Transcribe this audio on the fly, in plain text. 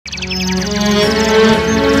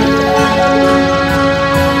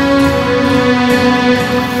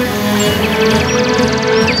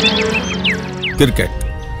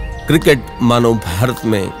Cricket मानो भारत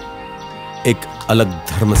में एक अलग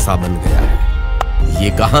धर्म सा बन गया है। ये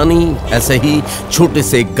कहानी ऐसे ही छोटे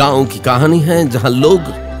से गांव की कहानी है जहां लोग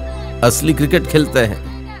असली क्रिकेट खेलते हैं।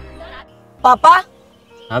 पापा।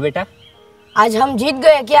 हाँ बेटा। आज हम जीत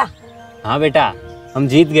गए क्या? हाँ बेटा, हम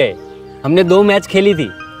जीत गए। हमने 2 मैच खेली थी।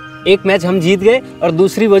 एक मैच हम जीत गए और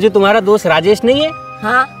दूसरी वो जो तुम्हारा दोस्त राजेश नहीं है,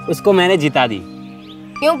 हाँ, उसको मैंने जिता दी।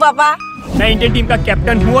 क्यों पापा? मैं इंडियन टीम का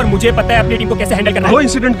कैप्टन हूँ और मुझे पता है अपनी टीम को कैसे हैंडल करना है। वो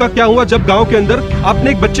इंसिडेंट का क्या हुआ जब गांव के अंदर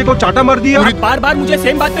आपने एक बच्चे को चाटा मार दिया? बार-बार मुझे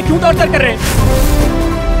सेम बात पे क्यों टॉर्चर कर रहे हैं?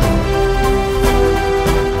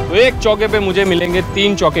 तो एक चौके पे मुझे मिलेंगे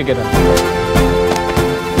 3 चौके के रन।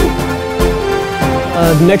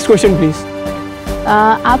 Next question please.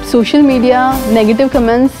 आप सोशल मीडिया, नेगेटिव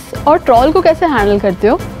कमेंट्स और ट्रोल को कैसे हैंडल करते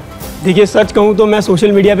हो? देखिए, सच कहूँ तो मैं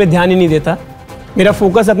सोशल मीडिया पे ध्यान ही नहीं देता। मेरा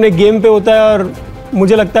फोकस अपने गेम पे होता है और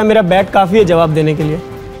मुझे लगता है मेरा बैट काफ़ी है जवाब देने के लिए।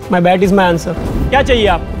 माई बैट इज़ माई आंसर। क्या चाहिए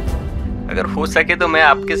आपको? अगर हो सके तो मैं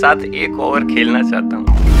आपके साथ 1 ओवर खेलना चाहता हूँ।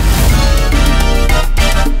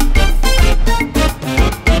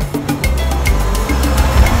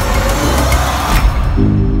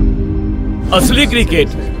 असली क्रिकेट,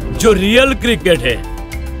 जो रियल क्रिकेट है,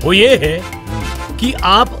 वो ये है कि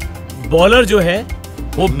आप बॉलर जो है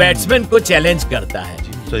वो बैट्समैन को चैलेंज करता है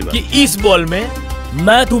कि इस बॉल में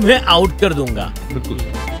मैं तुम्हें आउट कर दूंगा। बिल्कुल।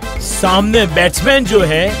 सामने बैट्समैन जो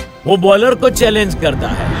है वो बॉलर को चैलेंज करता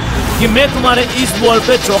है कि मैं तुम्हारे इस बॉल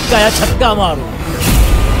पे चौका या छक्का मारूं।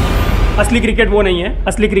 असली क्रिकेट वो नहीं है।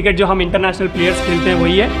 असली क्रिकेट जो हम इंटरनेशनल प्लेयर्स खेलते हैं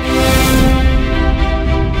वही है।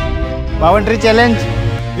 Boundary challenge,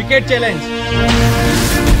 wicket challenge.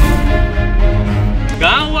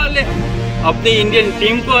 गांव वाले अपनी इंडियन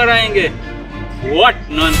टीम को हराएंगे। What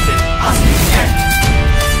nonsense.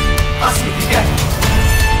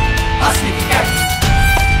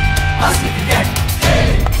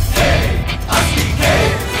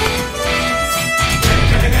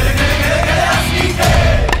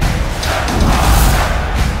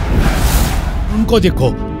 उनको देखो,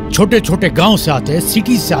 छोटे छोटे गांव से आते हैं,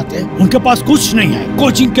 सिटी से आते हैं, उनके पास कुछ नहीं है,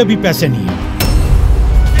 कोचिंग के भी पैसे नहीं है।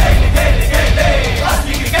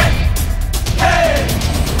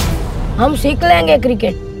 हम सीख लेंगे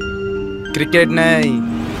क्रिकेट। क्रिकेट नहीं,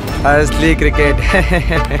 असली क्रिकेट।